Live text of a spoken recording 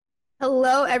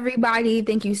Hello, everybody.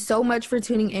 Thank you so much for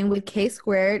tuning in with K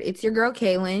Squared. It's your girl,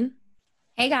 Kaylin.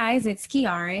 Hey guys, it's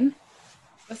Kiaran.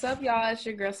 What's up, y'all? It's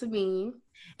your girl Sabine.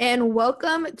 And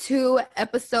welcome to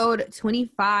episode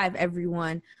 25,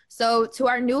 everyone. So, to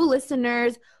our new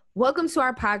listeners, welcome to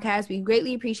our podcast. We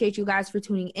greatly appreciate you guys for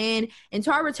tuning in. And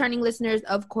to our returning listeners,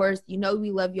 of course, you know we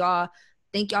love y'all.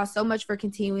 Thank y'all so much for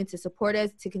continuing to support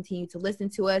us, to continue to listen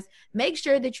to us. Make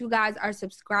sure that you guys are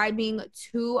subscribing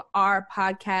to our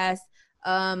podcast.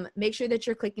 Make sure that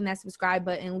you're clicking that subscribe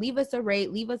button. Leave us a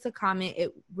rate, leave us a comment.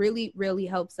 It really, really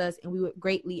helps us, and we would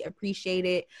greatly appreciate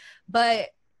it. But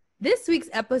this week's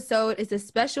episode is a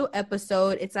special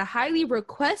episode. It's a highly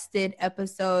requested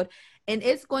episode, and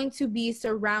it's going to be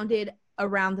surrounded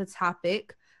around the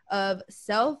topic of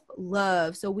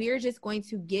self-love. So we are just going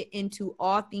to get into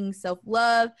all things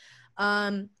self-love.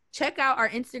 Check out our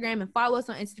Instagram and follow us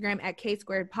on Instagram at K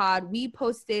Squared Pod. We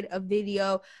posted a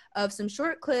video of some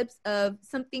short clips of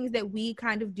some things that we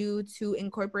kind of do to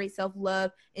incorporate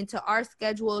self-love into our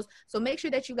schedules. So make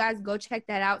sure that you guys go check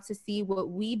that out to see what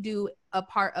we do a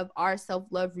part of our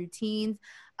self-love routines.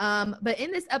 But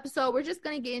in this episode, we're just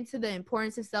going to get into the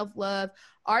importance of self-love,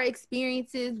 our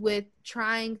experiences with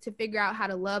trying to figure out how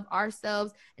to love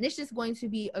ourselves. And it's just going to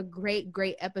be a great,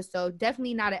 great episode.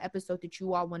 Definitely not an episode that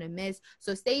you all want to miss.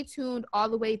 So stay tuned all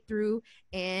the way through.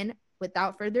 And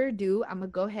without further ado, I'm going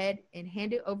to go ahead and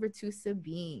hand it over to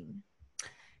Sabine.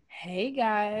 Hey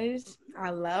guys,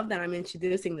 I love that I'm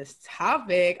introducing this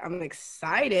topic. I'm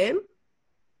excited.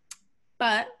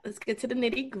 But let's get to the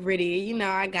nitty gritty. You know,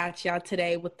 I got y'all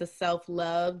today with the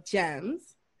self-love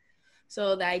gems.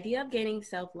 So the idea of gaining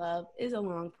self-love is a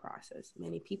long process.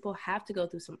 Many people have to go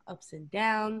through some ups and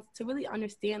downs to really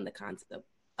understand the concept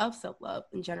of self-love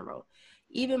in general.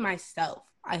 Even myself,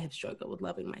 I have struggled with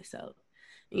loving myself.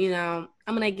 You know,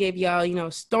 I'm going to give y'all,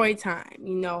 story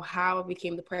time, how I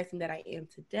became the person that I am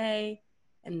today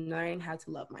and learning how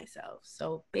to love myself.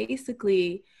 So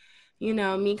basically,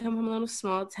 me come from a little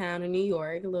small town in New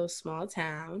York, a little small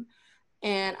town,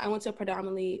 and I went to a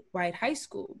predominantly white high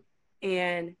school.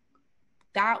 And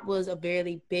that was a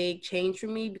very big change for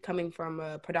me, coming from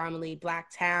a predominantly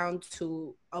Black town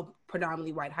to a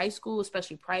predominantly white high school,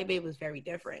 especially private, was very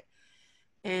different.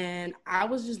 And I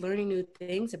was just learning new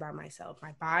things about myself.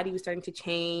 My body was starting to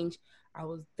change. I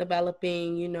was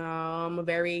developing,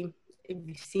 if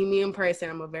you see me in person,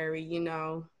 I'm a very,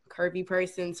 curvy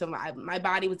person. So my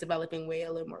body was developing way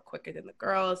a little more quicker than the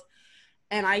girls.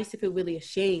 And I used to feel really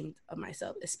ashamed of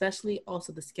myself, especially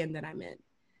also the skin that I'm in.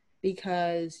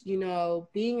 Because,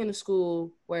 being in a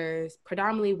school where it's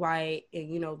predominantly white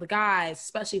and, the guys,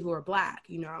 especially who are Black,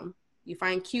 you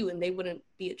find cute and they wouldn't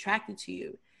be attracted to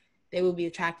you. They would be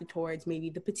attracted towards maybe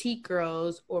the petite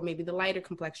girls or maybe the lighter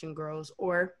complexion girls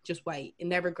or just white. It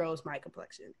never girls my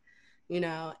complexion,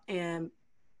 and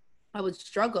I would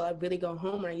struggle. I'd really go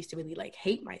home and I used to really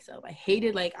hate myself. I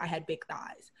hated I had big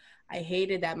thighs. I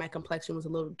hated that my complexion was a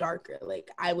little darker.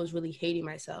 I was really hating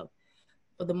myself.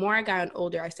 But the more I got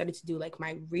older, I started to do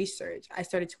my research. I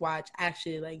started to watch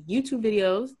actually YouTube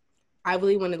videos. I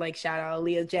really want to shout out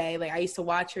Aaliyah J. I used to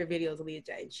watch her videos, Aaliyah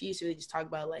J. And she used to really just talk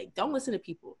about don't listen to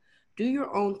people. Do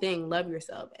your own thing, love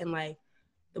yourself. And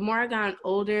the more I got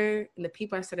older and the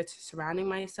people I started surrounding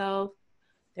myself,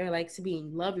 they're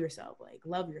Sabine, love yourself,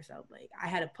 love yourself. I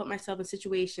had to put myself in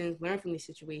situations, learn from these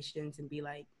situations and be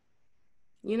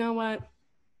you know what?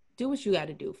 Do what you got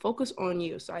to do. Focus on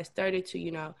you. So I started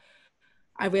to,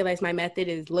 I realized my method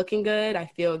is looking good. I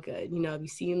feel good. If you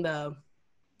seen the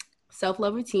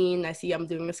self-love routine, I see I'm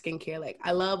doing the skincare.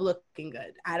 I love looking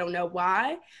good. I don't know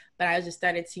why, but I just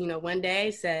started to, one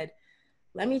day said,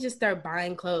 let me just start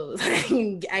buying clothes.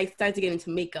 I started to get into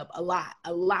makeup a lot.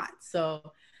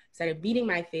 So started beating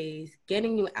my face,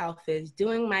 getting new outfits,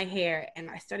 doing my hair, and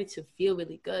I started to feel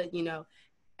really good.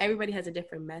 Everybody has a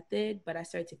different method, but I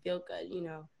started to feel good,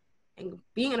 and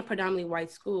being in a predominantly white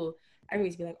school,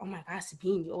 everybody's be oh my gosh,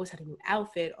 Sabine, you always had a new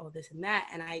outfit, all this and that.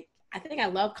 And I think I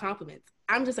love compliments.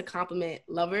 I'm just a compliment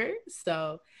lover.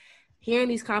 So hearing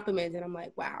these compliments and I'm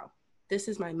wow, this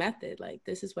is my method.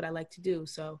 This is what I like to do.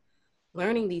 So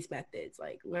learning these methods,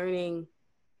 learning,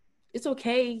 it's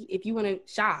okay if you want to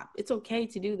shop. It's okay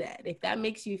to do that. If that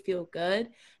makes you feel good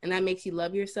and that makes you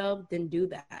love yourself, then do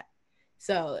that.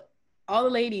 So all the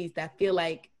ladies that feel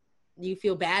you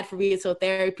feel bad for being so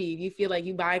therapy, you feel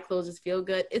you buy clothes just feel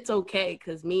good, it's okay.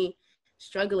 Because me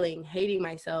struggling, hating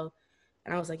myself,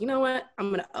 and I was you know what? I'm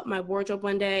going to up my wardrobe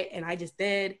one day, and I just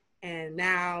did. And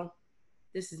now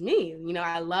this is me.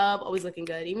 I love always looking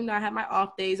good. Even though I have my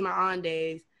off days, my on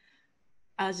days,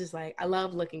 I was just like, I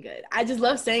love looking good. I just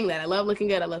love saying that. I love looking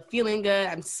good. I love feeling good.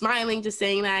 I'm smiling just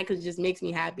saying that because it just makes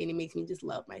me happy and it makes me just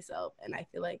love myself. And I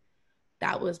feel like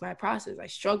that was my process. I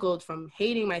struggled from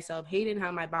hating myself, hating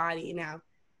how my body, now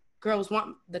girls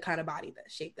want the kind of body,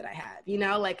 that shape that I have, you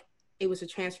know, like it was a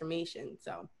transformation.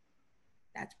 So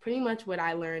that's pretty much what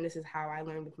I learned. This is how I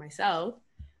learned with myself.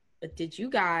 But did you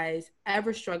guys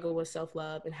ever struggle with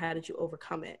self-love, and how did you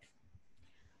overcome it?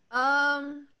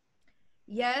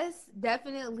 Yes,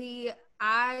 definitely.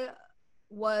 I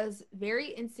was very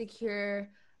insecure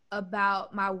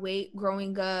about my weight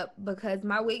growing up because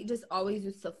my weight just always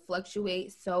used to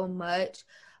fluctuate so much.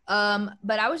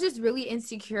 But I was just really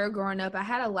insecure growing up. I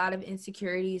had a lot of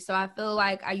insecurities. So I feel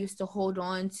like I used to hold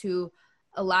on to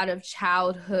a lot of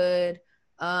childhood,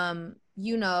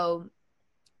 you know,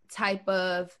 type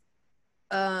of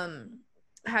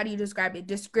how do you describe it,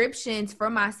 descriptions for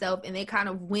myself, and they kind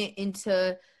of went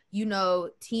into, you know,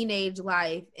 teenage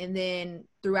life, and then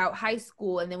throughout high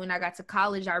school, and then when I got to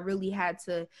college I really had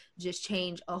to just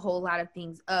change a whole lot of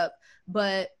things up.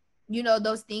 But you know,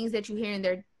 those things that you hear in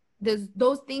there,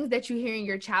 those things that you hear in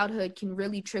your childhood can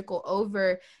really trickle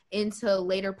over into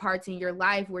later parts in your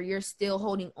life where you're still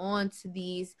holding on to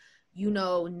these, you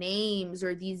know, names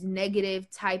or these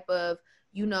negative type of,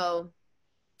 you know,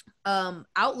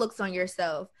 outlooks on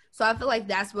yourself. So I feel like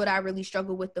that's what I really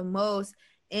struggled with the most.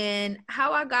 And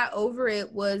how I got over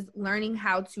it was learning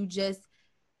how to just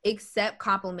accept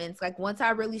compliments. Like once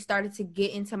I really started to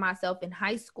get into myself in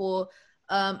high school,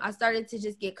 I started to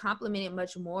just get complimented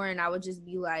much more, and I would just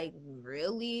be like,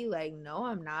 really? Like, no,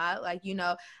 I'm not. Like, you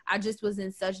know, I just was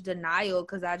in such denial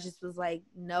because I just was like,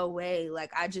 no way.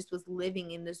 Like, I just was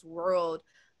living in this world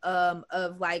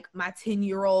of like my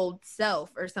 10-year-old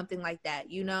self or something like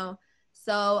that, you know?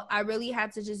 So I really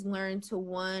had to just learn to,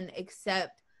 one,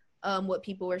 accept what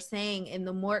people were saying. And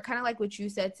the more, kind of like what you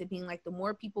said, to being like, the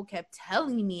more people kept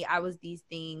telling me I was these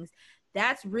things,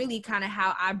 that's really kind of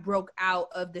how I broke out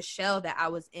of the shell that I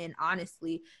was in.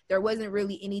 Honestly, there wasn't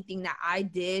really anything that I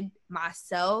did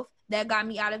myself that got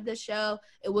me out of the shell.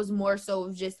 It was more so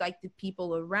of just like the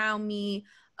people around me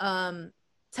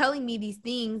telling me these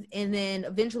things, and then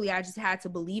eventually I just had to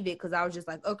believe it because I was just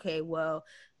like, okay, well,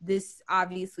 this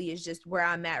obviously is just where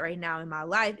I'm at right now in my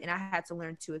life, and I had to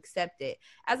learn to accept it.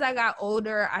 As I got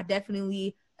older, I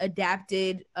definitely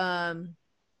adapted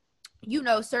you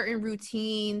know, certain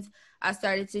routines. I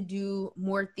started to do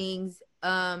more things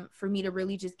for me to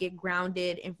really just get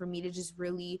grounded and for me to just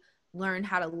really learn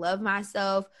how to love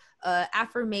myself.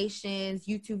 Affirmations,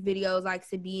 YouTube videos like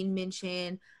Sabine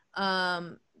mentioned,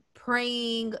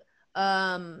 praying,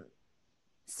 um,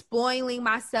 spoiling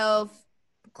myself,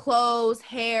 clothes,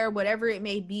 hair, whatever it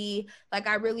may be. Like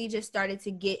I really just started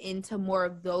to get into more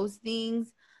of those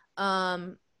things.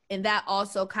 And that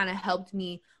also kind of helped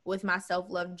me with my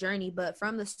self-love journey. But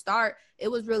from the start, it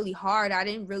was really hard. I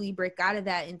didn't really break out of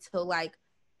that until like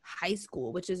high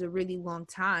school, which is a really long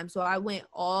time. So I went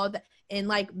all the in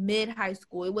like mid high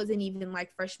school. It wasn't even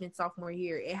like freshman, sophomore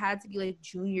year. It had to be like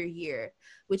junior year,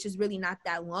 which is really not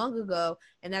that long ago.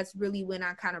 And that's really when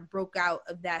I kind of broke out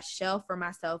of that shell for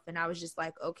myself. And I was just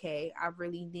like, okay, I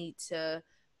really need to,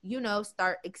 you know,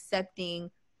 start accepting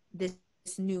this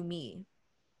new me.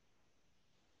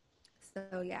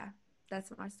 So yeah,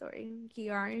 that's my story.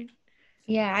 Kiara.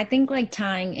 Yeah, I think like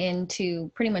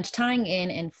pretty much tying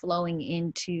in and flowing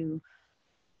into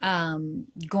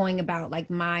going about like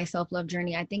my self-love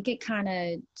journey. I think it kind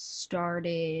of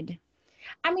started,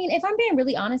 I mean, if I'm being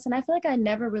really honest, and I feel like I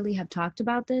never really have talked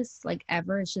about this like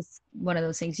ever. It's just one of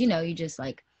those things, you know, you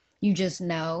just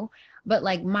know. But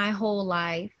like my whole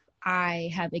life, I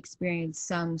have experienced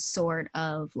some sort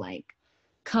of like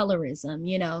colorism,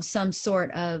 you know, some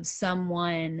sort of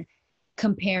someone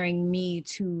comparing me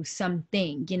to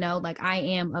something, you know, like I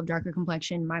am of darker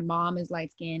complexion. My mom is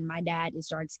light skinned, my dad is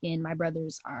dark skinned, my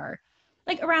brothers are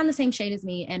like around the same shade as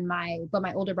me, and my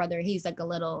older brother, he's a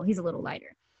little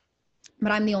lighter.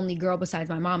 But I'm the only girl besides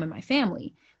my mom in my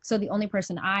family. So the only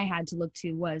person I had to look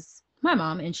to was my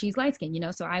mom, and she's light skinned, you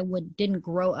know, so didn't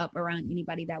grow up around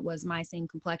anybody that was my same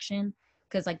complexion.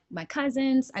 Because like my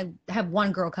cousins, I have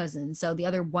one girl cousin, so the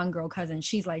other one girl cousin,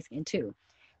 she's light skinned too.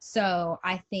 So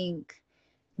I think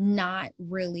not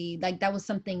really like that was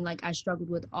something like I struggled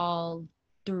with all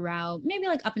throughout, maybe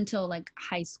like up until like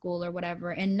high school or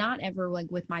whatever, and not ever like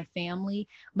with my family,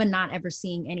 but not ever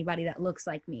seeing anybody that looks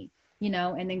like me, you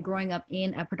know. And then growing up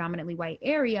in a predominantly white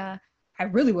area, I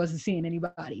really wasn't seeing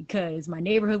anybody because my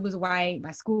neighborhood was white,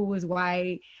 my school was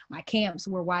white, my camps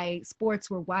were white,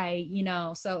 sports were white, you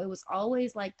know. So it was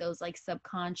always like those like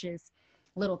subconscious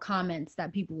little comments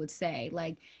that people would say.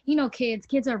 Like, you know,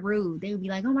 kids are rude. They would be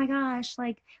like, oh my gosh,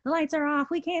 like the lights are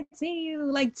off, we can't see you,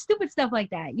 like stupid stuff like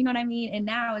that. You know what I mean? And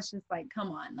now it's just like,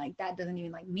 come on, like that doesn't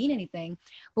even like mean anything.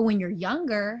 But when you're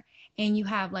younger and you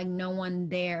have like no one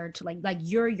there to like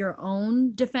you're your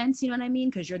own defense, you know what I mean?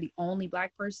 Because you're the only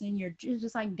Black person, you're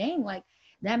just like, dang, like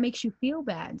that makes you feel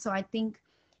bad. So I think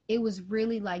it was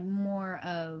really like more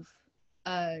of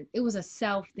it was a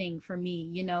self thing for me,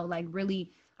 you know, like really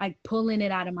like pulling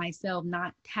it out of myself,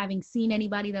 not having seen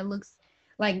anybody that looks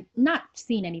like, not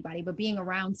seen anybody, but being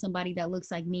around somebody that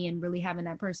looks like me and really having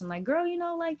that person like, girl, you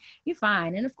know, like you're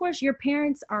fine. And of course your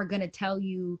parents are going to tell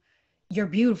you you're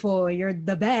beautiful, you're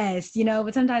the best, you know,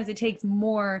 but sometimes it takes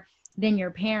more than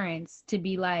your parents to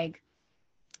be like,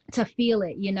 to feel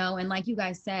it, you know. And like you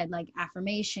guys said, like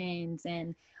affirmations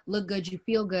and look good, you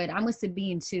feel good. I'm with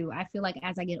Sabine too. I feel like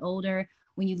as I get older,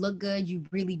 when you look good, you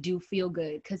really do feel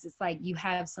good, because it's like you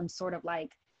have some sort of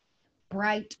like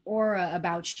bright aura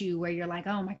about you where you're like,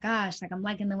 oh my gosh, like I'm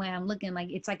liking the way I'm looking. Like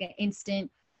it's like an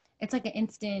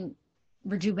instant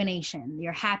rejuvenation.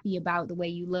 You're happy about the way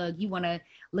you look. You want to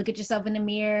look at yourself in the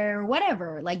mirror or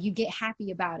whatever. Like you get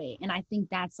happy about it. And I think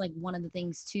that's like one of the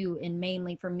things too. And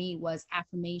mainly for me was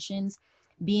affirmations,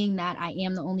 being that I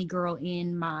am the only girl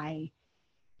in my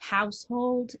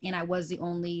household and I was the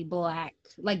only Black,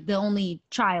 like the only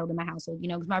child in my household, you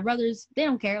know, because my brothers, they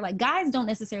don't care. Like guys don't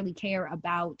necessarily care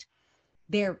about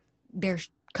their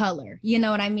color, you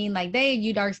know what I mean? Like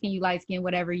you dark skin, you light skin,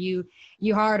 whatever, you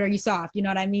hard or you soft, you know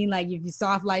what I mean? Like if you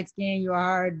soft light skin, you are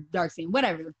hard dark skin,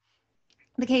 whatever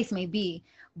the case may be.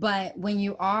 But when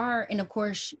you are, and of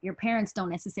course your parents don't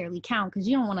necessarily count, because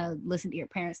you don't want to listen to your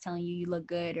parents telling you look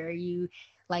good or you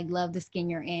like love the skin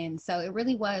you're in. So it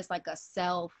really was like a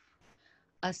self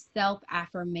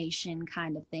affirmation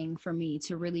kind of thing for me,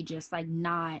 to really just like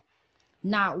not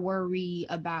worry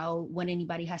about what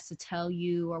anybody has to tell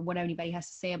you or what anybody has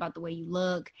to say about the way you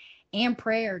look. And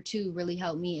prayer too really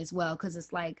helped me as well, because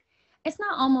it's like, it's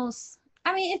not almost,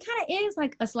 I mean, it kind of is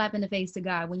like a slap in the face to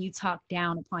God when you talk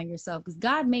down upon yourself, because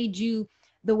God made you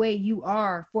the way you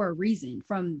are for a reason,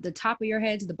 from the top of your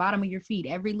head to the bottom of your feet,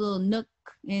 every little nook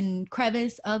and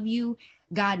crevice of you,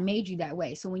 God made you that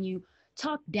way. So when you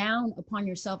talk down upon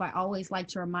yourself, I always like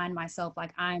to remind myself,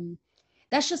 like,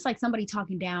 that's just like somebody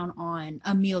talking down on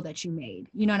a meal that you made.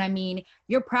 You know what I mean?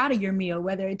 You're proud of your meal,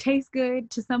 whether it tastes good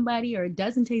to somebody or it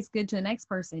doesn't taste good to the next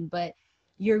person, but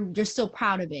you're still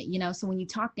proud of it, you know? So when you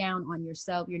talk down on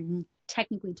yourself, you're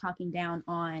technically talking down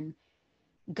on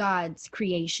God's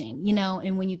creation, you know?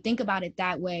 And when you think about it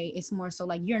that way, it's more so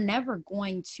like you're never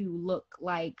going to look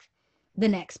like the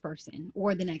next person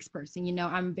or the next person. You know,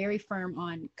 I'm very firm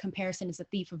on comparison is a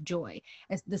thief of joy.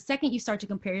 As the second you start to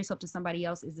compare yourself to somebody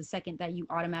else is the second that you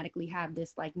automatically have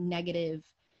this like negative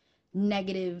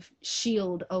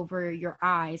shield over your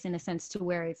eyes, in a sense, to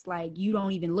where it's like you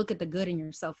don't even look at the good in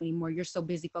yourself anymore. You're so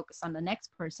busy focused on the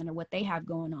next person or what they have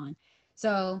going on.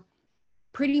 So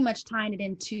pretty much tying it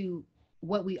into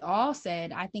what we all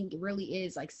said, I think it really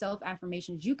is like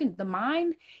self-affirmations. You could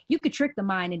trick the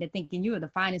mind into thinking you are the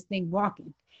finest thing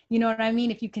walking. You know what I mean?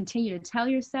 If you continue to tell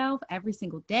yourself every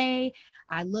single day,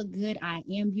 I look good, I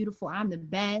am beautiful, I'm the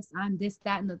best, I'm this,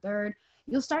 that, and the third,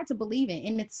 you'll start to believe it.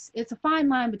 And it's a fine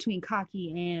line between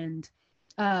cocky and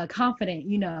confident,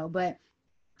 you know, but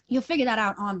you'll figure that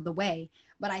out on the way.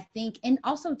 But I think, and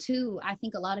also too, I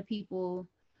think a lot of people,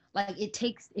 like it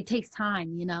takes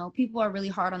time, you know. People are really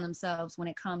hard on themselves when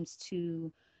it comes to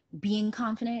being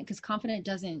confident, because confidence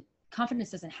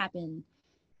doesn't happen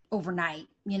overnight,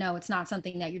 you know. It's not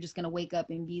something that you're just going to wake up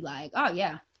and be like, oh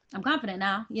yeah, I'm confident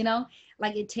now, you know.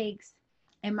 Like it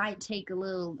might take a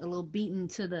little beating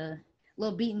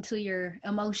to your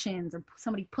emotions, or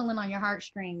somebody pulling on your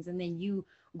heartstrings, and then you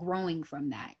growing from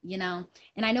that, you know.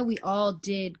 And I know we all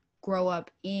did grow up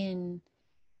in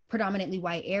predominantly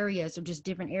white areas or just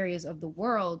different areas of the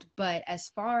world, but as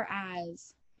far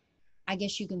as, I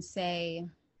guess you can say,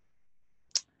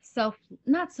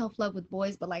 not self-love with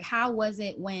boys, but like how was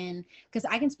it when, because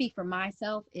I can speak for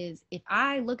myself, is if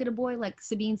I look at a boy, like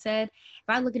Sabine said, if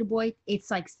I look at a boy, it's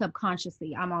like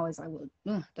subconsciously I'm always like,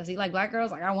 well, does he like Black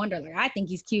girls? Like I wonder, like I think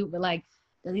he's cute, but like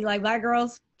does he like Black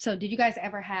girls? So did you guys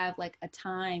ever have like a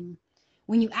time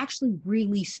when you actually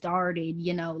really started,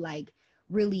 you know, like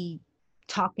really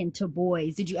talking to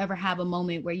boys? Did you ever have a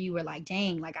moment where you were like,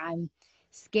 dang, like I'm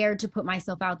scared to put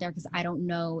myself out there because I don't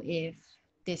know if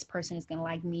this person is going to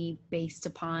like me based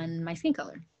upon my skin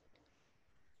color?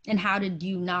 And how did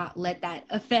you not let that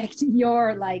affect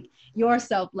your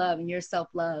self-love and your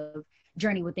self-love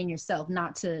journey within yourself,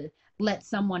 not to let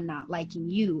someone not liking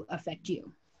you affect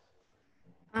you?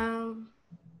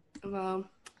 Well,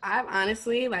 I've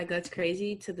honestly, like, that's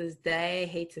crazy to this day. I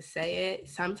hate to say it.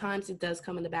 Sometimes it does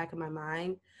come in the back of my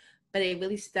mind, but it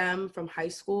really stemmed from high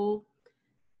school.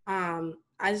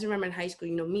 I just remember in high school,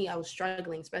 me, I was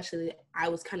struggling, especially I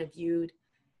was kind of viewed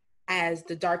as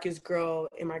the darkest girl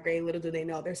in my grade. Little do they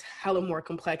know, there's hella more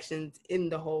complexions in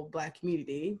the whole Black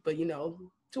community. But,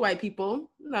 to white people,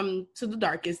 I'm to the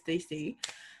darkest they see.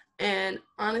 And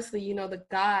honestly, the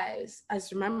guys, I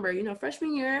just remember,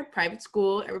 freshman year, private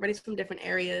school, everybody's from different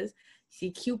areas. See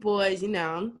cute boys,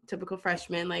 typical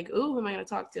freshmen, like, ooh, who am I going to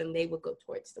talk to? And they would go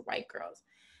towards the white girls.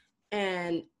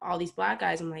 And all these Black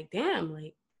guys, I'm like, damn,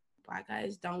 like, Black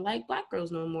guys don't like Black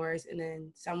girls no more. And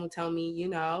then someone tell me,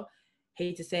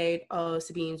 hate to say it, oh,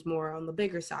 Sabine's more on the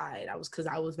bigger side. Because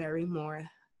I was very more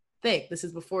thick. This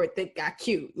is before thick got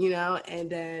cute, and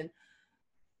then,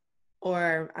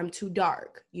 or I'm too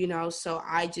dark, so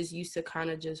I just used to kind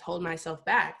of just hold myself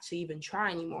back to even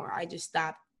try anymore. I just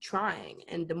stopped trying.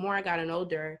 And the more I got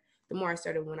older, the more I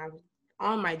started, when I was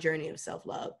on my journey of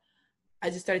self-love, I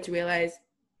just started to realize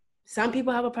some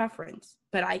people have a preference,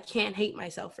 but I can't hate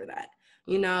myself for that.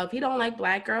 If he don't like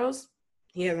Black girls,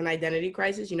 he has an identity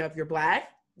crisis. If you're Black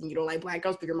and you don't like Black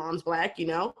girls, but your mom's Black,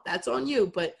 that's on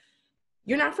you. But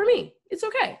you're not for me. It's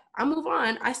okay. I'll move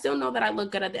on. I still know that I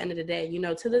look good at the end of the day.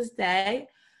 To this day,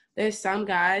 there's some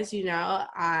guys,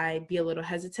 I be a little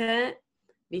hesitant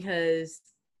because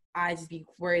I just be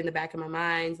worried in the back of my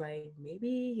mind, like,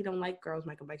 maybe he don't like girls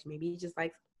my complexion. Maybe he just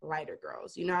likes lighter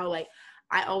girls, like,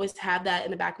 I always have that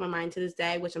in the back of my mind to this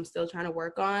day, which I'm still trying to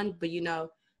work on. But,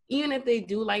 even if they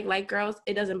do like light girls,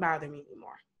 it doesn't bother me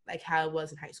anymore, like how it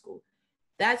was in high school.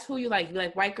 That's who you like. You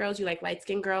like white girls, you like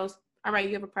light-skinned girls. All right,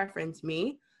 you have a preference.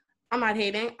 Me, I'm not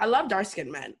hating. I love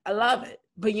dark-skinned men. I love it.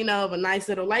 But, if a nice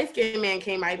little light-skinned man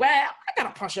came my way, I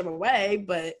got to push him away.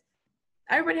 But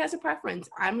everybody has a preference.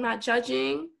 I'm not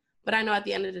judging, but I know at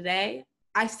the end of the day,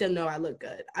 I still know I look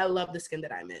good. I love the skin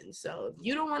that I'm in. So if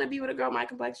you don't want to be with a girl my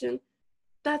complexion,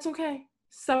 that's okay.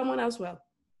 Someone else will.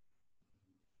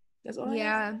 That's all.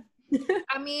 Yeah.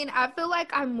 I mean, I feel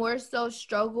like I more so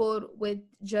struggled with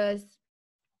just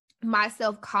my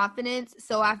self-confidence.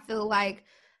 So I feel like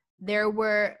there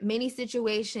were many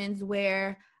situations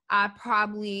where I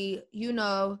probably,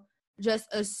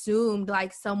 just assumed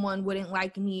like someone wouldn't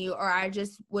like me, or I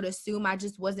just would assume I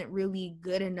just wasn't really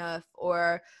good enough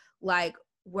or like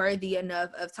worthy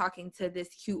enough of talking to this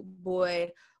cute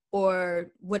boy or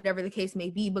whatever the case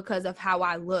may be because of how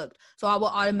I looked. So I will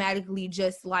automatically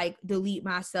just like delete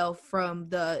myself from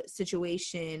the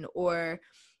situation or,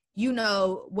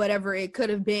 whatever it could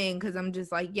have been, because I'm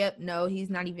just like, yep, no, he's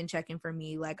not even checking for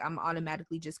me. Like, I'm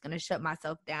automatically just going to shut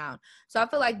myself down. So I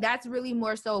feel like that's really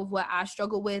more so what I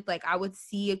struggle with. Like, I would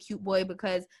see a cute boy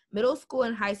because middle school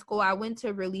and high school, I went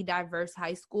to really diverse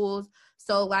high schools.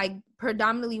 So, like,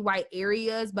 predominantly white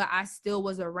areas, but I still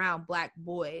was around Black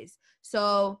boys.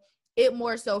 So it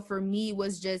more so for me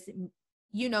was just,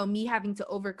 me having to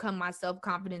overcome my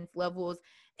self-confidence levels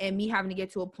and me having to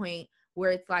get to a point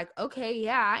where it's like, okay,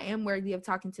 yeah, I am worthy of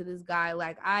talking to this guy.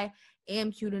 Like, I am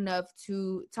cute enough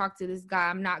to talk to this guy.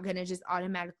 I'm not going to just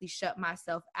automatically shut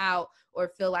myself out or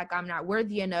feel like I'm not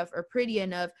worthy enough or pretty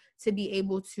enough to be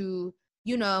able to,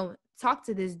 talk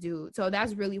to this dude. So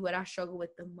that's really what I struggle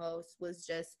with the most, was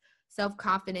just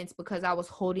self-confidence, because I was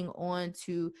holding on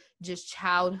to just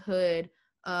childhood,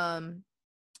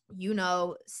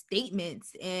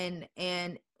 statements and,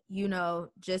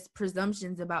 just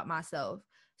presumptions about myself.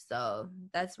 So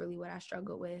that's really what I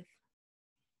struggle with.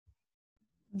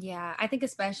 Yeah, I think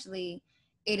especially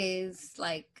it is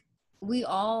like we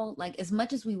all, like, as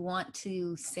much as we want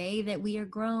to say that we are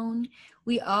grown,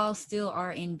 we all still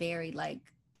are in very like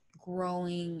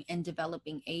growing and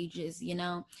developing ages,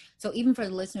 so even for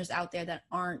the listeners out there that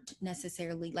aren't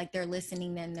necessarily like, they're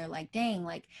listening and they're like, dang,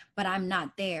 like, but I'm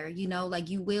not there, like,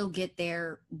 you will get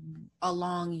there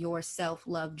along your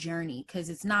self-love journey, because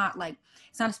it's not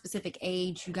a specific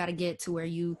age you got to get to where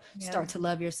you start to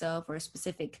love yourself, or a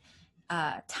specific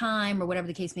time or whatever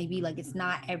the case may be. Like, it's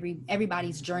not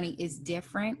everybody's journey is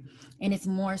different, and it's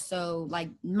more so like,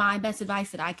 my best advice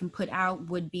that I can put out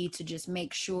would be to just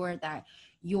make sure that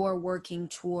you're working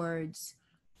towards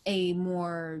a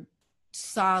more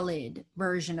solid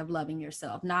version of loving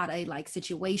yourself, not a like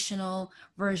situational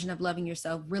version of loving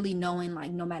yourself, really knowing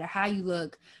like, no matter how you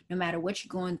look, no matter what you're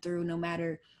going through, no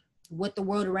matter what the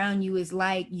world around you is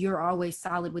like, you're always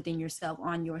solid within yourself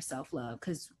on your self-love.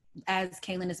 Because as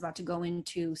Kaylin is about to go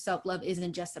into, self-love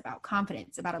isn't just about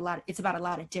confidence, it's about a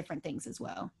lot of different things as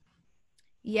well.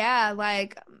 Yeah,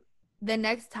 like the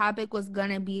next topic was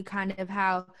gonna be kind of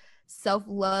how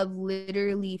self-love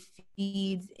literally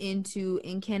feeds into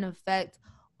and can affect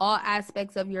all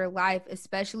aspects of your life,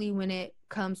 especially when it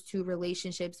comes to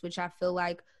relationships, which I feel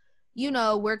like, you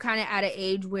know, we're kind of at an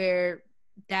age where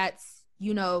that's,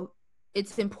 you know,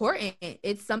 it's important.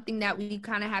 It's something that we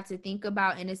kind of have to think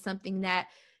about, and it's something that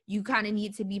you kind of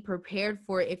need to be prepared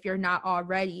for if you're not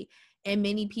already. And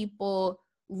many people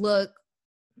look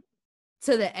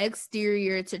to the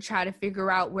exterior to try to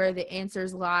figure out where the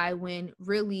answers lie, when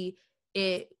really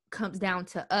it comes down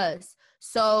to us.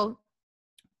 So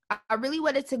I really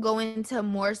wanted to go into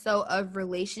more so of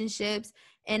relationships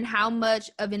and how much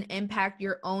of an impact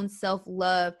your own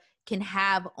self-love can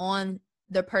have on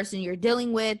the person you're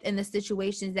dealing with and the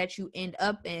situations that you end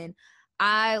up in.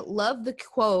 I love the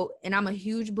quote, and I'm a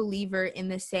huge believer in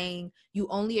the saying, you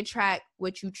only attract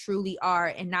what you truly are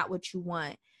and not what you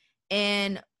want.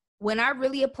 And when I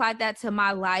really applied that to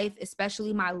my life,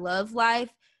 especially my love life,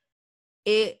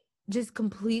 it just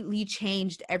completely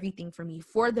changed everything for me,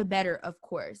 for the better, of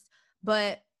course.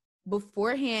 But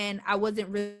beforehand, I wasn't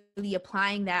really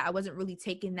applying that. I wasn't really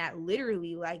taking that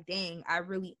literally, like, dang, I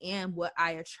really am what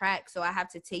I attract. So I have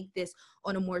to take this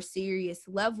on a more serious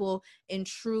level and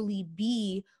truly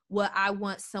be what I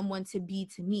want someone to be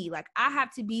to me. Like, I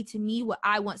have to be to me what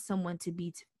I want someone to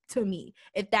be to me,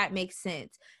 if that makes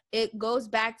sense. It goes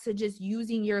back to just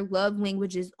using your love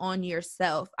languages on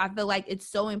yourself. I feel like it's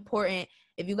so important.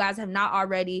 If you guys have not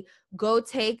already, go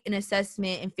take an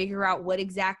assessment and figure out what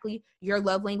exactly your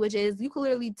love language is. You can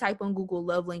literally type on Google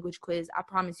love language quiz. I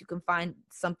promise you can find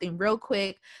something real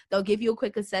quick. They'll give you a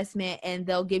quick assessment and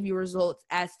they'll give you results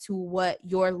as to what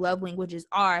your love languages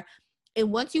are.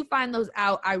 And once you find those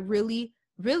out, I really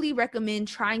recommend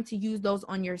trying to use those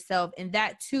on yourself, and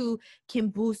that too can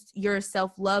boost your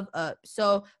self-love up.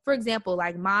 So for example,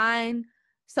 like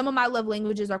some of my love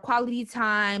languages are quality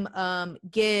time,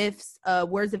 gifts,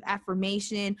 words of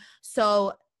affirmation.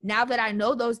 So now that I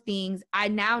know those things, I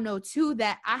now know too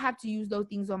that I have to use those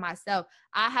things on myself.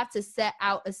 I have to set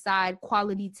out aside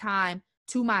quality time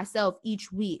to myself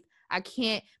each week. I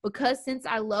can't, because since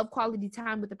I love quality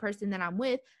time with the person that I'm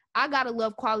with, I got to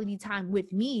love quality time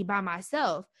with me by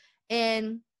myself.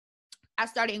 And I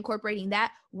started incorporating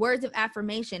that. Words of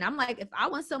affirmation. I'm like, if I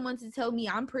want someone to tell me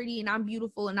I'm pretty and I'm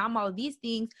beautiful and I'm all of these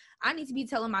things, I need to be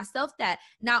telling myself that.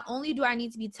 Not only do I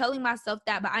need to be telling myself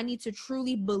that, but I need to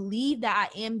truly believe that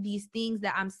I am these things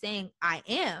that I'm saying I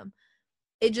am.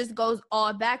 It just goes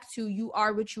all back to you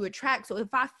are what you attract. So if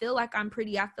I feel like I'm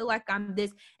pretty, I feel like I'm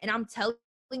this, and I'm telling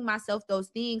myself those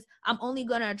things, I'm only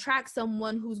going to attract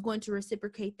someone who's going to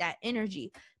reciprocate that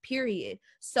energy, period.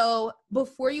 So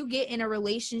before you get in a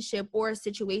relationship or a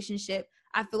situationship,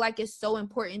 I feel like it's so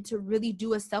important to really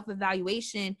do a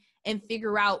self-evaluation and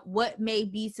figure out what may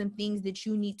be some things that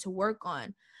you need to work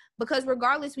on. Because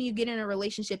regardless, when you get in a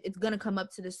relationship, it's going to come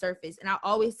up to the surface. And I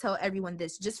always tell everyone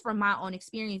this just from my own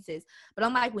experiences. But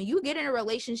I'm like, when you get in a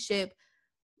relationship,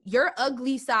 your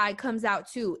ugly side comes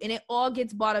out too, and it all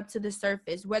gets brought up to the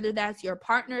surface, whether that's your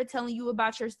partner telling you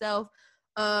about yourself,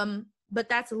 but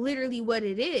that's literally what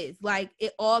it is. Like,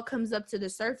 it all comes up to the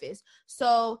surface.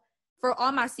 So for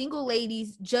all my single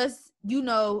ladies, just, you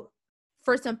know,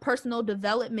 for some personal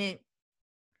development,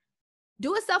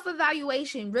 do a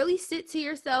self-evaluation. Really sit to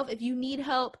yourself. If you need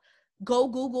help, go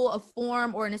Google a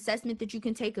form or an assessment that you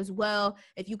can take as well,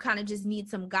 if you kind of just need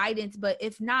some guidance. But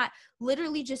if not,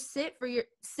 literally just sit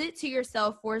to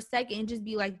yourself for a second and just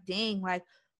be like, dang, like,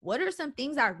 what are some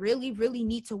things I really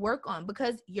need to work on?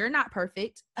 Because you're not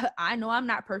perfect. I know I'm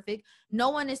not perfect. No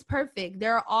one is perfect.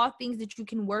 There are all things that you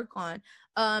can work on.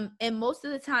 And most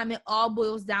of the time it all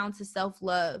boils down to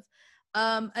self-love.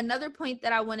 Another point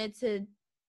that I wanted to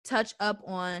touch up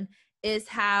on is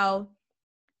how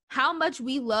much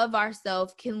we love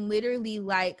ourselves can literally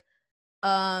like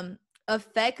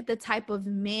affect the type of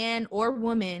man or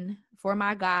woman, for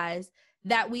my guys,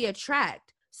 that we attract.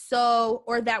 So,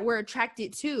 or that we're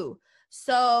attracted to.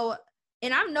 So,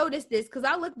 and I've noticed this because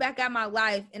I look back at my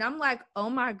life and I'm like, oh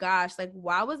my gosh, like,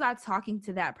 why was I talking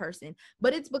to that person?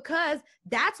 But it's because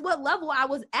that's what level I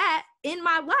was at in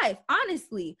my life,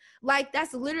 honestly. Like,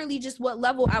 that's literally just what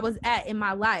level I was at in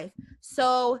my life.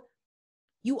 So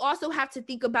you also have to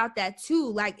think about that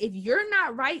too. Like, if you're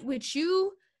not right with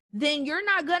you, then you're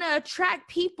not going to attract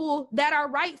people that are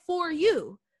right for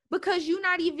you, because you're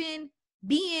not even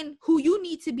being who you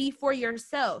need to be for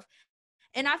yourself.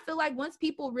 And I feel like once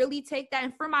people really take that,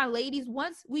 and for my ladies,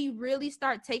 once we really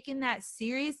start taking that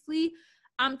seriously,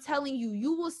 I'm telling you,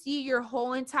 you will see your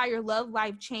whole entire love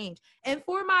life change. And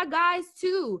for my guys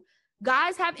too,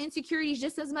 guys have insecurities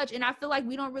just as much. And I feel like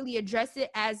we don't really address it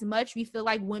as much. We feel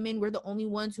like women, we're the only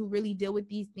ones who really deal with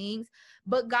these things.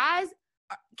 But guys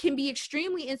can be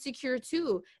extremely insecure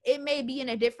too. It may be in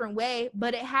a different way,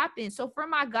 but it happens. So for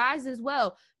my guys as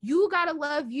well, you gotta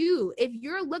love you. If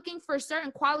you're looking for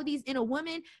certain qualities in a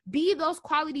woman, be those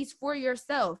qualities for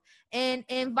yourself, and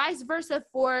vice versa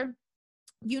for,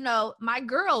 you know, my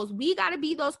girls. We got to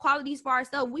be those qualities for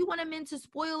ourselves. We want a man to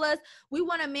spoil us. We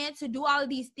want a man to do all of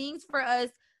these things for us.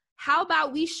 How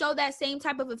about we show that same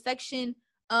type of affection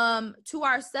to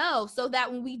ourselves, so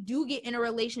that when we do get in a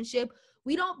relationship,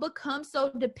 we don't become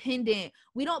so dependent.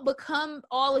 We don't become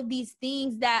all of these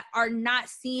things that are not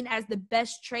seen as the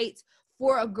best traits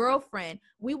for a girlfriend.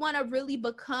 We want to really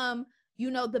become, you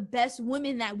know, the best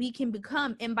women that we can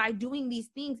become. And by doing these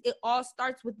things, it all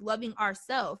starts with loving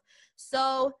ourselves.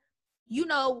 So, you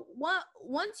know,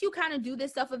 once you kind of do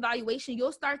this self-evaluation,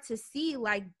 you'll start to see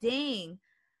like, dang,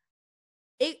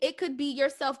 it could be your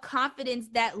self-confidence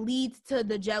that leads to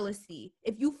the jealousy.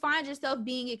 If you find yourself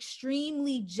being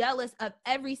extremely jealous of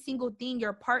every single thing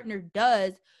your partner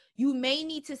does, you may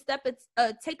need to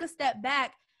take a step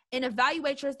back and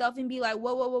evaluate yourself and be like,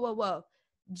 whoa.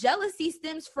 Jealousy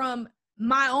stems from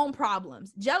my own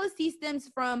problems. Jealousy stems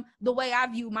from the way I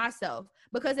view myself.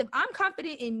 Because if I'm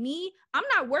confident in me, I'm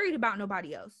not worried about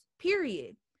nobody else,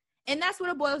 period. And that's what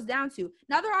it boils down to.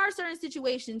 Now, there are certain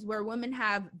situations where women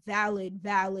have valid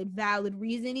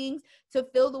reasonings to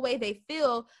feel the way they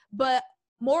feel, but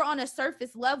more on a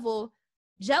surface level,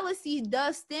 jealousy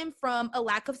does stem from a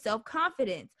lack of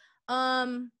self-confidence.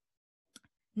 Not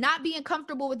being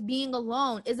comfortable with being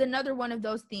alone is another one of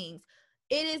those things.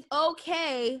 It is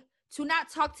okay to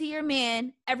not talk to your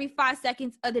man every 5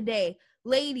 seconds of the day.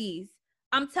 Ladies,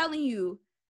 I'm telling you,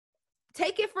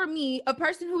 take it from me, a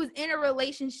person who is in a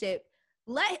relationship,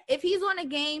 if he's on a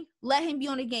game, let him be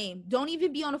on a game. Don't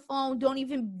even be on the phone. Don't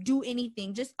even do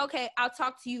anything. Just, okay, I'll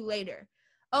talk to you later.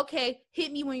 Okay,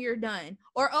 hit me when you're done.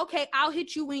 Or, okay, I'll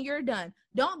hit you when you're done.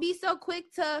 Don't be so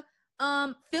quick to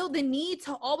feel the need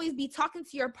to always be talking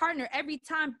to your partner every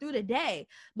time through the day.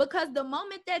 Because the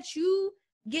moment that you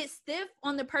get stiff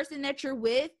on the person that you're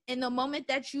with, and the moment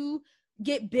that you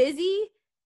get busy,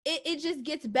 it just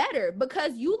gets better,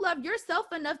 because you love yourself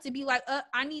enough to be like,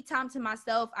 I need time to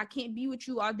myself. I can't be with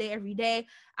you all day, every day.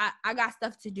 I got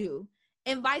stuff to do,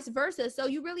 and vice versa. So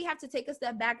you really have to take a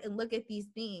step back and look at these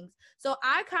things. So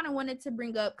I kind of wanted to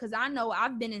bring up, because I know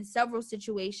I've been in several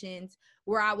situations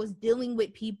where I was dealing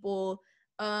with people,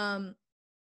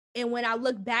 and when I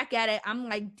look back at it, I'm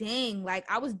like, dang, like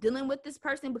I was dealing with this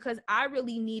person because I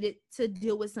really needed to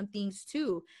deal with some things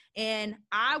too. And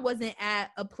I wasn't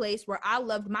at a place where I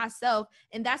loved myself.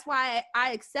 And that's why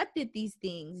I accepted these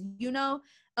things, you know,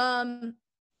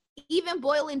 even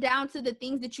boiling down to the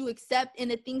things that you accept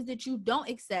and the things that you don't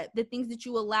accept, the things that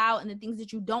you allow and the things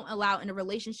that you don't allow in a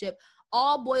relationship,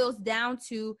 all boils down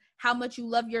to how much you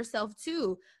love yourself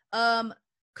too.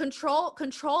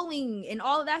 Controlling and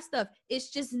all of that stuff,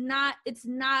 it's not a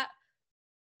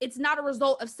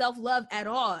result of self-love at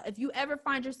all. If you ever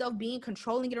find yourself being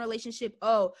controlling in a relationship,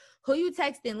 oh, who you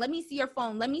texting, let me see your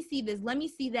phone, let me see this, let me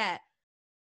see that.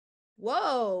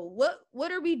 Whoa,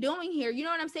 what are we doing here? You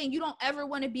know what I'm saying? You don't ever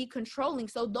want to be controlling.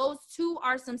 So those two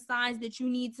are some signs that you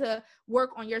need to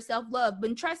work on your self-love.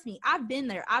 But trust me, I've been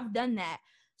there, I've done that.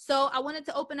 So I wanted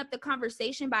to open up the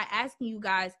conversation by asking you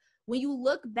guys, when you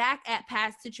look back at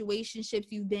past situationships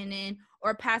you've been in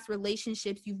or past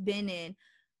relationships you've been in,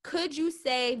 could you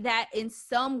say that in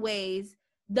some ways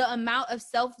the amount of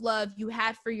self-love you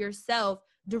had for yourself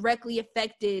directly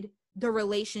affected the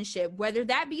relationship, whether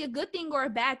that be a good thing or a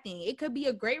bad thing? It could be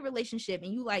a great relationship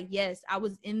and you like, yes, I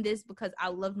was in this because I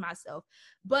loved myself.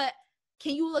 But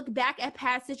can you look back at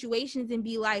past situations and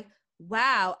be like,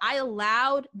 wow, I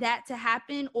allowed that to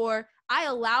happen, or I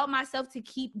allowed myself to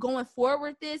keep going forward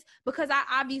with this because I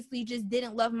obviously just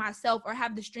didn't love myself or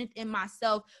have the strength in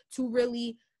myself to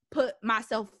really put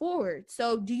myself forward?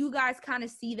 So do you guys kind of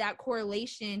see that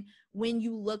correlation when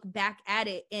you look back at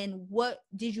it, and what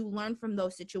did you learn from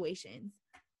those situations?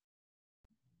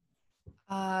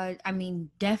 I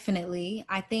mean, definitely.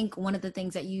 I think one of the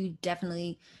things that you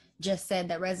definitely just said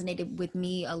that resonated with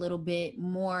me a little bit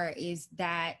more is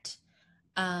that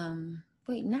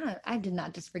I did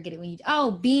not just forget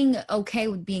it being okay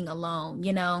with being alone,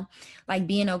 you know, like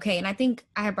being okay. And I think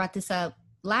I had brought this up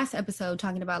last episode,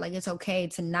 talking about like, it's okay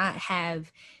to not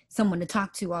have someone to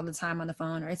talk to all the time on the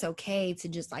phone, or it's okay to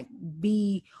just like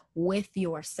be with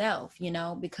yourself, you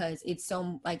know, because it's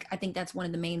so, like, I think that's one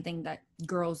of the main things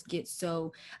girls get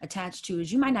so attached to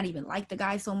is you might not even like the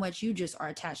guy so much, you just are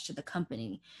attached to the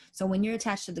company. So when you're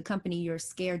attached to the company, you're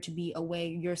scared to be away,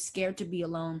 you're scared to be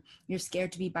alone, you're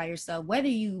scared to be by yourself, whether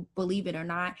you believe it or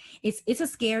not. It's a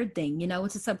scared thing, you know,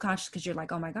 it's a subconscious, because you're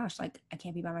like, oh my gosh, like I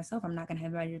can't be by myself, I'm not gonna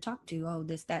have anybody to talk to, oh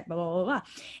this, that, blah, blah, blah, blah.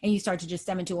 And you start to just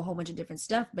stem into a whole bunch of different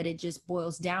stuff, but it just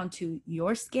boils down to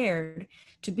you're scared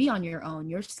to be on your own,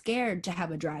 you're scared to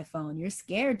have a dry phone, you're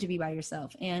scared to be by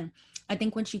yourself. And I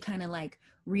think once you kind of like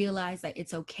realize that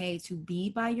it's okay to be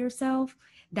by yourself,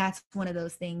 that's one of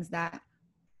those things that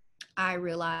I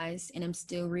realized, and I'm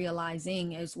still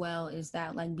realizing as well, is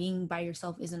that like being by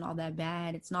yourself isn't all that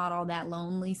bad. It's not all that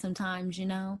lonely sometimes, you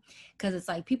know, because it's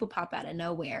like people pop out of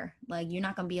nowhere. Like you're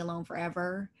not going to be alone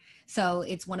forever. So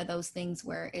it's one of those things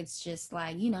where it's just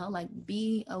like, you know, like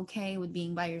be okay with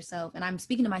being by yourself. And I'm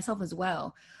speaking to myself as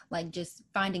well. Like just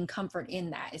finding comfort in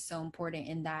that is so important.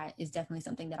 And that is definitely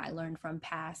something that I learned from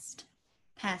past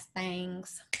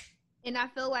things. And I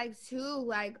feel like too,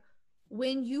 like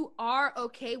when you are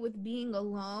okay with being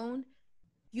alone,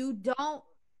 you don't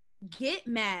get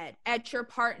mad at your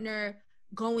partner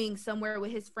going somewhere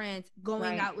with his friends,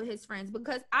 going out with his friends,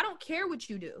 because I don't care what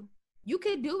you do. You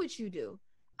can do what you do.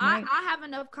 Right. I have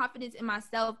enough confidence in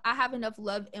myself. I have enough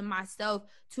love in myself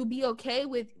to be okay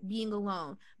with being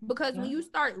alone. Because when you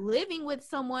start living with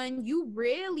someone, you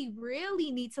really, really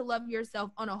need to love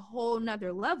yourself on a whole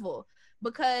nother level,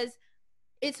 because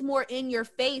it's more in your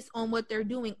face on what they're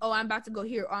doing. Oh, I'm about to go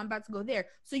here. Oh, I'm about to go there.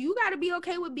 So you got to be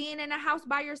okay with being in a house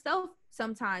by yourself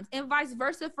sometimes, and vice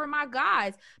versa for my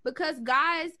guys, because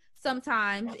guys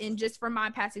sometimes, and just from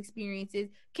my past experiences,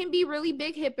 can be really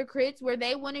big hypocrites where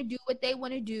they want to do what they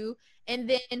want to do. And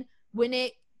then when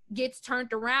it gets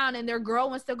turned around and their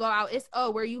girl wants to go out, it's, oh,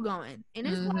 where you going? And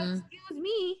it's like, excuse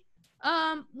me.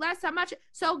 Last time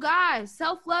so guys,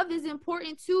 self-love is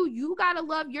important too. You gotta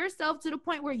love yourself to the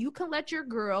point where you can let your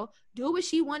girl do what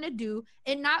she want to do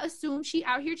and not assume she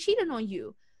out here cheating on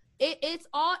you. It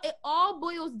all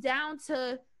boils down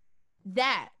to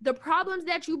that. The problems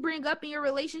that you bring up in your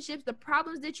relationships, the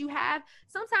problems that you have,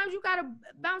 sometimes you gotta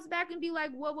bounce back and be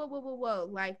like, whoa,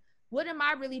 like, what am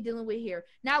I really dealing with here?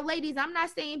 Now, ladies, I'm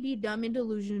not saying be dumb and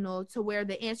delusional to where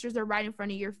the answers are right in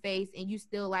front of your face and you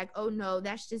still like, oh no,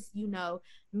 that's just, you know,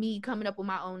 me coming up with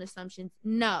my own assumptions.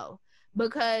 No,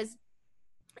 because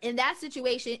in that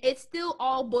situation, it still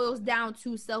all boils down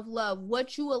to self-love,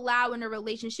 what you allow in a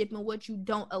relationship and what you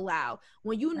don't allow.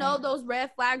 When you know those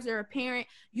red flags are apparent,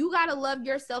 you got to love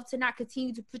yourself to not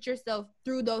continue to put yourself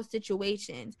through those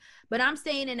situations. But I'm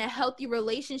saying in a healthy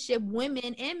relationship,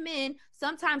 women and men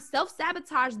sometimes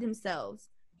self-sabotage themselves,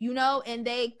 you know, and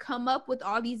they come up with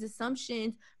all these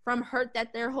assumptions from hurt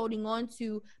that they're holding on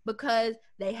to because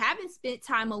they haven't spent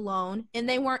time alone and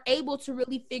they weren't able to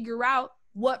really figure out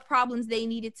what problems they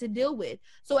needed to deal with.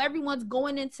 So everyone's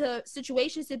going into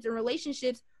situationships and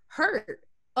relationships hurt,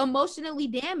 emotionally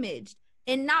damaged,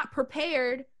 and not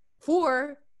prepared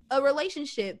for a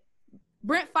relationship.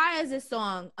 Brent Faiyaz's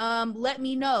song, Let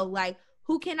Me Know, like,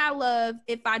 who can I love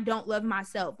if I don't love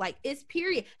myself? Like, it's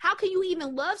period. How can you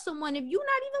even love someone if you're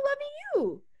not even loving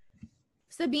you?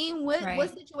 Sabine,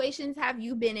 what situations have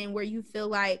you been in where you feel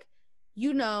like,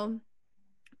 you know,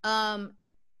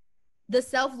 the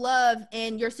self-love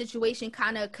and your situation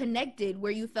kind of connected,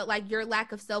 where you felt like your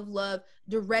lack of self-love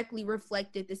directly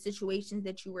reflected the situations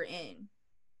that you were in?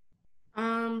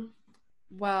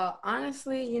 Well,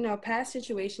 honestly, you know, past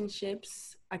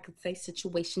situationships, I could say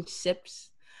situationships,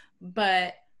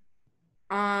 but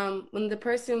when the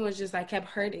person was just like kept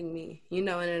hurting me, you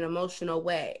know, in an emotional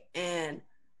way, and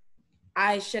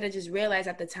I should have just realized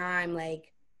at the time,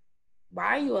 like, why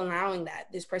are you allowing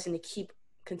this person to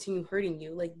continue hurting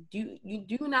you? Like, you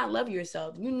do not love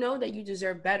yourself. You know that you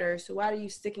deserve better, so why are you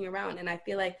sticking around? And I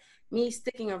feel like me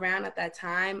sticking around at that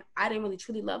time, I didn't really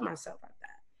truly love myself at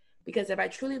that, because if I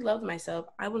truly loved myself,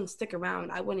 I wouldn't stick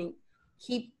around. I wouldn't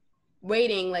keep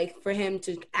waiting like for him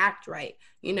to act right,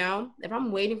 you know? If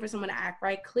I'm waiting for someone to act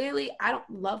right, clearly I don't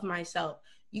love myself.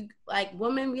 You, like,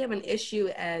 women, we have an issue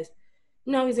as,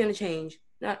 no, he's gonna change.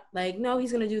 Not like, no,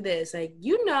 he's going to do this. Like,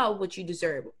 you know what you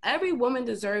deserve. Every woman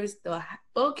deserves the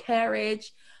full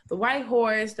carriage, the white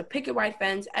horse, the picket white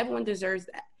fence. Everyone deserves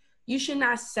that. You should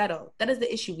not settle. That is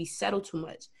the issue. We settle too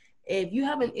much. If you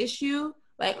have an issue,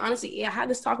 like, honestly, I had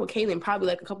this talk with Kaylin probably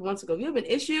like a couple months ago. If you have an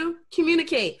issue,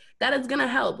 communicate. That is going to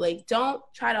help. Like, don't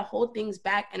try to hold things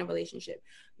back in a relationship.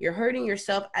 You're hurting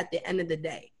yourself at the end of the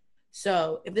day.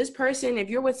 So if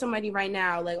you're with somebody right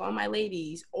now, like all my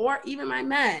ladies, or even my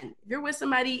men, if you're with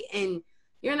somebody and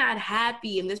you're not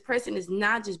happy and this person is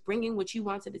not just bringing what you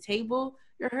want to the table,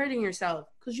 you're hurting yourself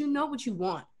because you know what you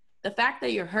want. The fact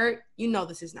that you're hurt, you know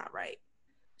this is not right.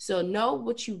 So know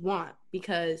what you want,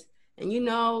 because, and you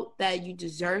know that you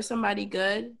deserve somebody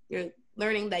good. You're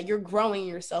learning that you're growing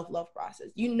your self-love process.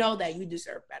 You know that you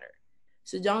deserve better.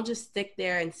 So don't just stick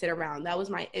there and sit around. That was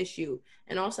my issue.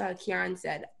 And also, how Kieran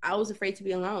said, I was afraid to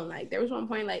be alone. Like, there was one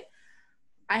point, like,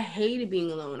 I hated being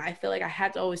alone. I feel like I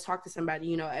had to always talk to somebody.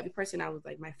 You know, every person I was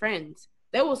like, my friends,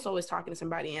 they was always talking to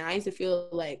somebody. And I used to feel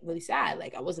like really sad.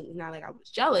 Like, I wasn't, not like I was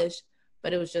jealous,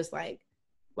 but it was just like,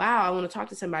 wow, I want to talk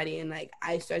to somebody. And like,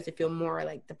 I started to feel more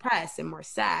like depressed and more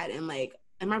sad. And like,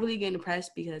 am I really getting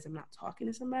depressed because I'm not talking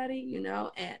to somebody, you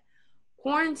know? And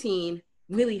quarantine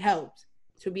really helped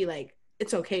to be like,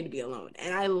 it's okay to be alone.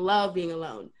 And I love being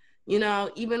alone, you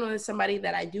know, even when it's somebody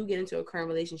that I do get into a current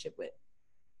relationship with.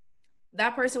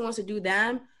 That person wants to do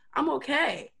them, I'm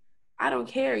okay. I don't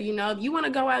care, you know. If you want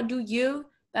to go out, do you,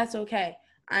 that's okay.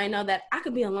 I know that I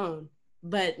could be alone.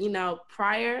 But, you know,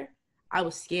 prior, I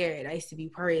was scared. I used to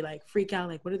be worried, like, freak out,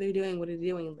 like, what are they doing? What are they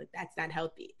doing? Like, that's not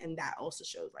healthy. And that also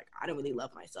shows, like, I don't really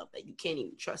love myself, that you can't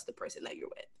even trust the person that you're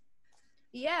with.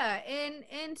 Yeah,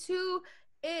 and two,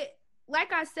 it,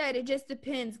 like I said, it just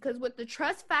depends, because with the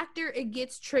trust factor, it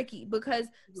gets tricky, because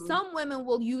some women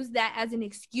will use that as an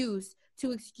excuse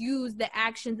to excuse the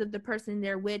actions of the person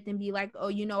they're with and be like, oh,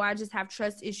 you know, I just have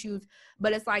trust issues.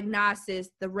 But it's like, nah, sis,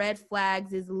 the red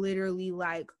flags is literally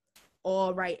like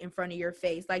all right in front of your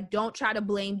face. Like, don't try to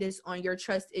blame this on your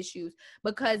trust issues,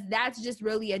 because that's just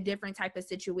really a different type of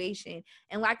situation.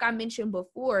 And like I mentioned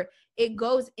before, it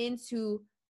goes into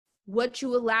what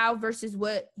you allow versus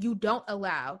what you don't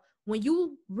allow. When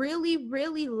you really,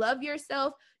 really love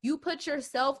yourself, you put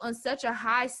yourself on such a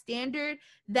high standard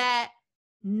that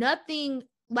nothing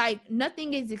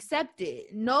is accepted.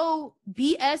 No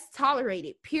BS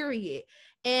tolerated, period.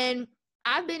 And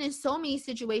I've been in so many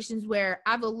situations where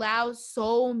I've allowed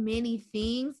so many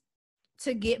things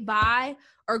to get by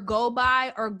or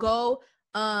go,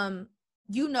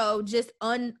 you know, just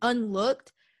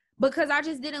unlooked, because I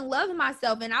just didn't love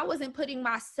myself, and I wasn't putting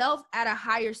myself at a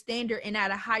higher standard and at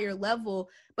a higher level,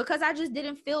 because I just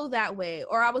didn't feel that way,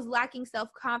 or I was lacking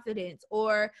self-confidence,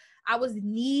 or I was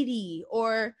needy,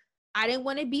 or I didn't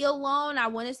want to be alone. I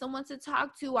wanted someone to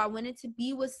talk to. I wanted to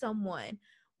be with someone.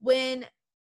 When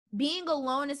being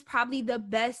alone is probably the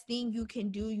best thing you can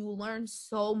do. You learn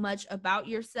so much about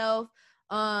yourself.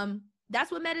 That's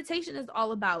what meditation is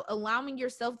all about. Allowing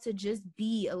yourself to just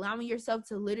be, allowing yourself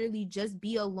to literally just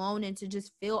be alone and to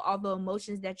just feel all the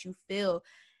emotions that you feel.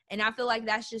 And I feel like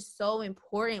that's just so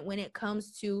important when it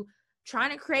comes to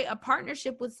trying to create a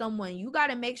partnership with someone. You got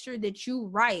to make sure that you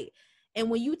right. And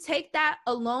when you take that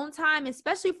alone time,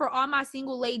 especially for all my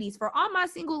single ladies,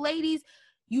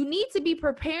 you need to be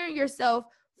preparing yourself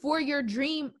for your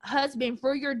dream husband,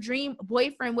 for your dream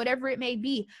boyfriend, whatever it may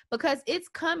be, because it's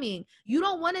coming. You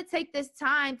don't want to take this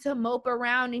time to mope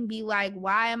around and be like,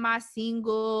 why am I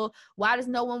single? Why does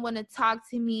no one want to talk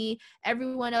to me?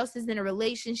 Everyone else is in a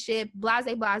relationship, blase,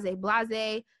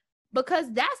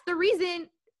 because that's the reason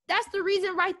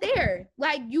right there.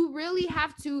 Like, you really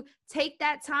have to take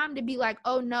that time to be like,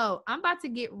 oh no, I'm about to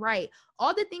get right.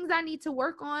 All the things I need to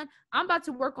work on, I'm about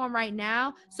to work on right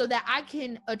now, so that I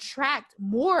can attract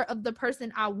more of the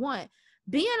person I want.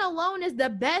 Being alone is the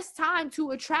best time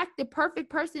to attract the perfect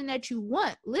person that you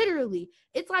want. Literally,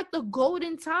 it's like the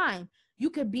golden time. You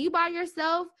could be by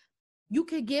yourself. You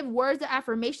could give words of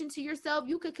affirmation to yourself.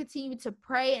 You could continue to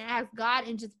pray and ask God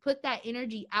and just put that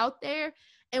energy out there.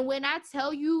 And when I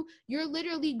tell you, you're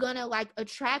literally gonna like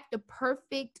attract the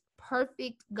perfect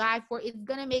guy for it. It's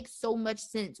gonna make so much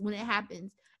sense when it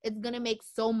happens. It's gonna make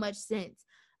so much sense.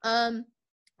 And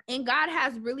God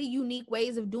has really unique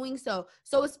ways of doing so.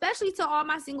 So especially to all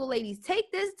my single ladies, take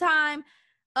this time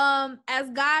as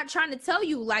God trying to tell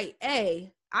you, like,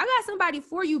 hey, I got somebody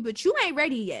for you, but you ain't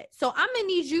ready yet. So I'm gonna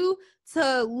need you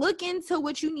to look into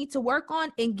what you need to work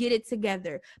on and get it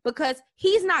together, because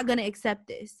he's not gonna accept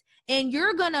this. And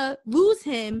you're going to lose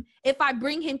him if I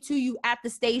bring him to you at the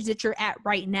stage that you're at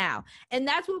right now. And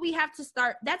that's what we have to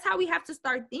start. That's how we have to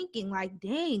start thinking, like,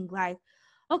 dang, like,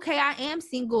 okay, I am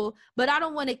single, but I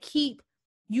don't want to keep,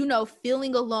 you know,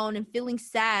 feeling alone and feeling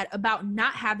sad about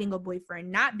not having a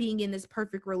boyfriend, not being in this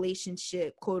perfect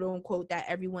relationship, quote unquote, that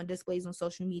everyone displays on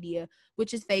social media,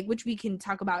 which is fake, which we can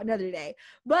talk about another day.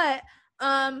 But,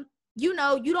 you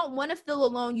know, you don't want to feel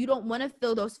alone. You don't want to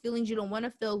feel those feelings. You don't want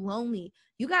to feel lonely.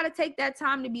 You got to take that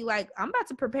time to be like, I'm about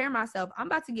to prepare myself. I'm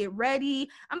about to get ready.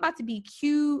 I'm about to be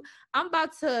cute. I'm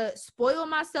about to spoil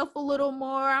myself a little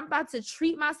more. I'm about to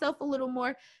treat myself a little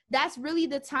more. That's really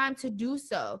the time to do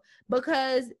so.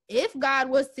 Because if God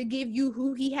was to give you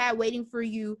who he had waiting for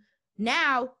you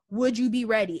Now, would you be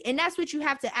ready? And that's what you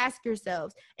have to ask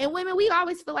yourselves. And women, we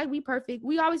always feel like we perfect.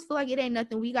 We always feel like it ain't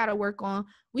nothing we got to work on.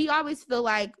 We always feel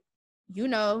like, you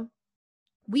know,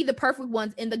 we the perfect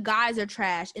ones and the guys are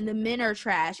trash and the men are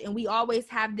trash. And we always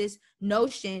have this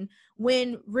notion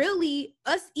when really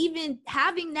us even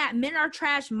having that men are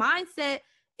trash mindset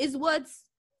is what's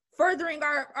furthering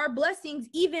our blessings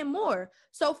even more.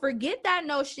 So forget that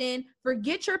notion,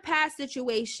 forget your past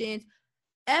situations,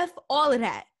 F all of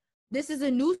that. This is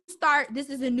a new start. This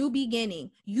is a new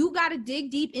beginning. You got to dig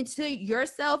deep into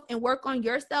yourself and work on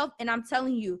yourself. And I'm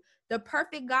telling you, the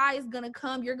perfect guy is going to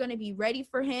come. You're going to be ready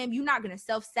for him. You're not going to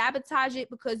self-sabotage it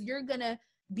because you're going to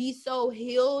be so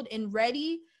healed and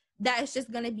ready that it's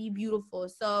just going to be beautiful.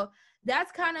 So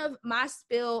that's kind of my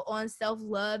spill on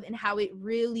self-love and how it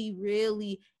really,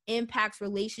 really impacts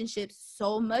relationships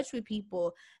so much with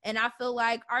people. And I feel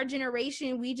like our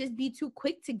generation, we just be too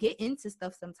quick to get into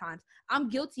stuff sometimes. I'm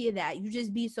guilty of that. You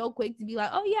just be so quick to be like,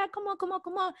 oh yeah, come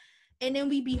on. And then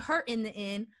we be hurt in the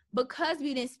end because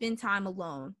we didn't spend time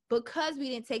alone, because we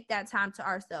didn't take that time to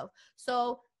ourselves.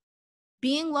 So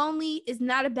being lonely is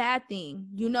not a bad thing.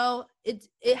 You know, it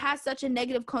has such a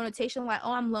negative connotation like,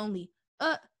 oh, I'm lonely.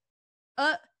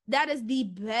 That is the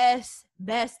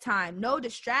best time. No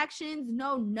distractions,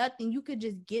 no nothing. You could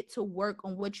just get to work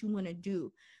on what you want to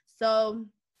do. So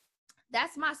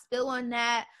that's my spill on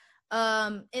that.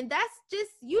 And that's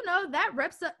just, you know, that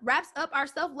wraps up our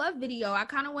self-love video. I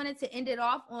kind of wanted to end it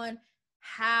off on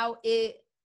how it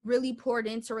really poured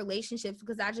into relationships,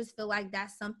 because I just feel like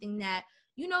that's something that,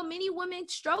 you know, many women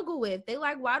struggle with. They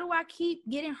like, why do I keep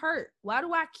getting hurt? Why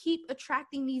do I keep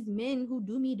attracting these men who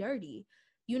do me dirty?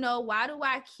 You know, why do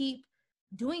I keep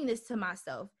doing this to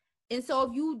myself? And so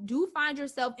if you do find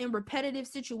yourself in repetitive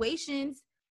situations,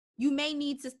 you may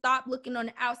need to stop looking on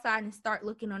the outside and start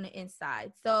looking on the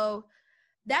inside. So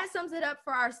that sums it up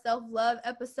for our self-love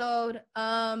episode.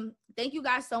 Thank you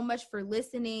guys so much for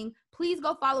listening. Please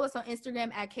go follow us on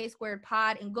Instagram at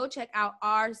K2Pod and go check out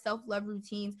our self-love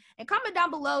routines and comment down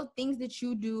below things that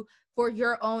you do for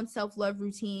your own self-love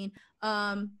routine.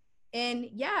 And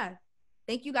yeah,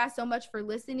 thank you guys so much for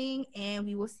listening, and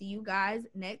we will see you guys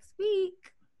next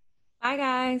week. Bye,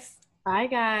 guys. Bye,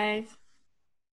 guys.